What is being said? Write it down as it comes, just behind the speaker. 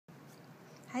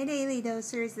Hi Daily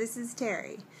Dosers, this is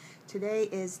Teri. Today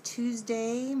is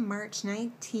Tuesday, March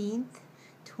 19th,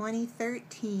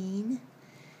 2013,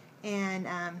 and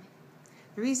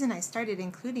the reason I started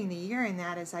including the year in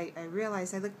that is I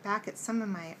realized I looked back at some of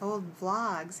my old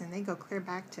vlogs and they go clear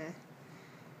back to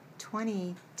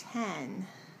 2010,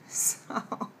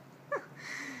 so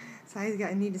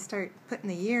I need to start putting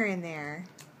the year in there.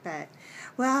 But,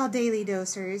 well, Daily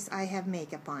Dosers, I have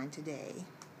makeup on today.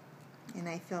 And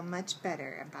I feel much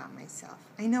better about myself.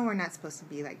 I know we're not supposed to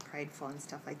be like prideful and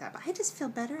stuff like that, but I just feel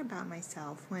better about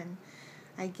myself when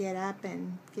I get up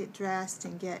and get dressed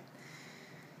and get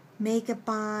makeup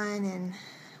on, and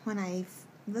when I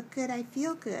look good, I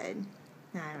feel good.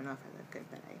 Now, I don't know if I look good,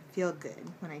 but I feel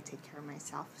good when I take care of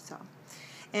myself. So,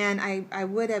 and I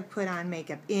would have put on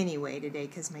makeup anyway today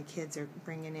because my kids are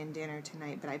bringing in dinner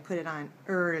tonight, but I put it on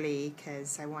early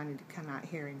because I wanted to come out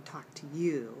here and talk to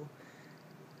you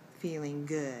feeling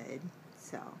good.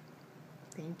 So,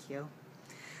 thank you.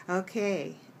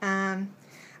 Okay, I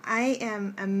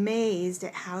am amazed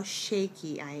at how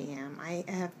shaky I am. I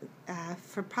have,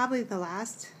 for probably the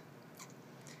last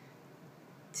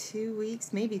 2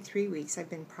 weeks, maybe 3 weeks,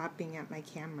 I've been propping up my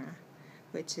camera,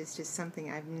 which is just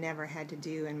something I've never had to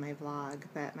do in my vlog,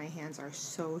 but my hands are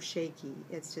so shaky.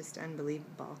 It's just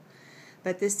unbelievable.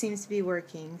 But this seems to be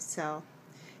working, so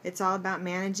it's all about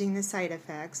managing the side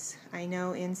effects. I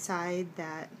know inside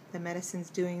that the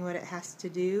medicine's doing what it has to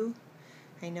do.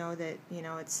 I know that,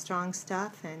 it's strong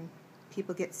stuff and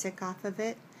people get sick off of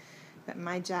it. But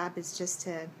my job is just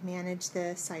to manage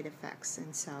the side effects.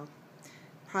 And so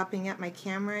propping up my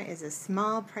camera is a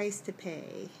small price to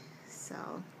pay.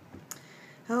 So,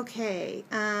 okay.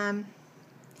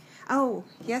 Oh,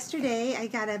 yesterday I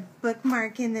got a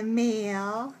bookmark in the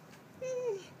mail.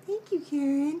 Thank you,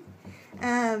 Karen.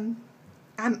 I'm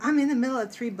in the middle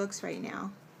of 3 books right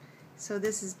now, so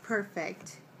this is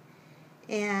perfect.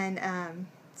 And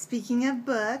speaking of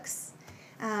books,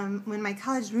 when my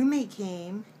college roommate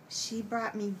came, she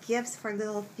brought me gifts for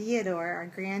little Theodore, our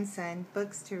grandson,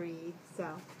 books to read.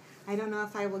 So I don't know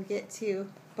if I will get to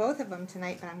both of them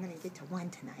tonight, but I'm going to get to one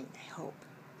tonight, I hope.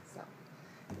 So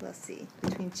we'll see.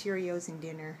 Between Cheerios and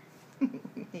dinner,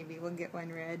 maybe we'll get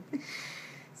one read.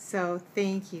 So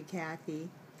thank you, Kathy.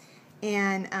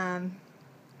 And I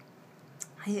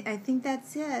think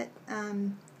that's it.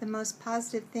 The most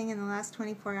positive thing in the last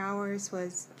 24 hours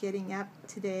was getting up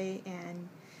today and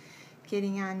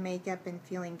getting on makeup and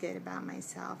feeling good about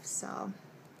myself. So,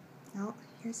 oh,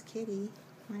 here's Kitty.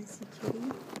 Want to see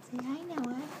Kitty? Say hi,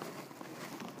 Noah.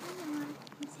 Hi, Noah.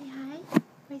 You say hi?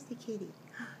 Where's the kitty?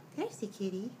 There's the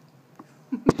kitty.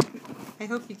 I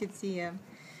hope you could see him.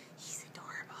 He's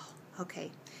adorable. Okay.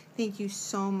 Thank you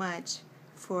so much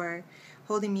for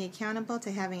holding me accountable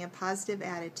to having a positive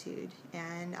attitude,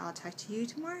 and I'll talk to you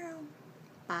tomorrow.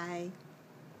 Bye.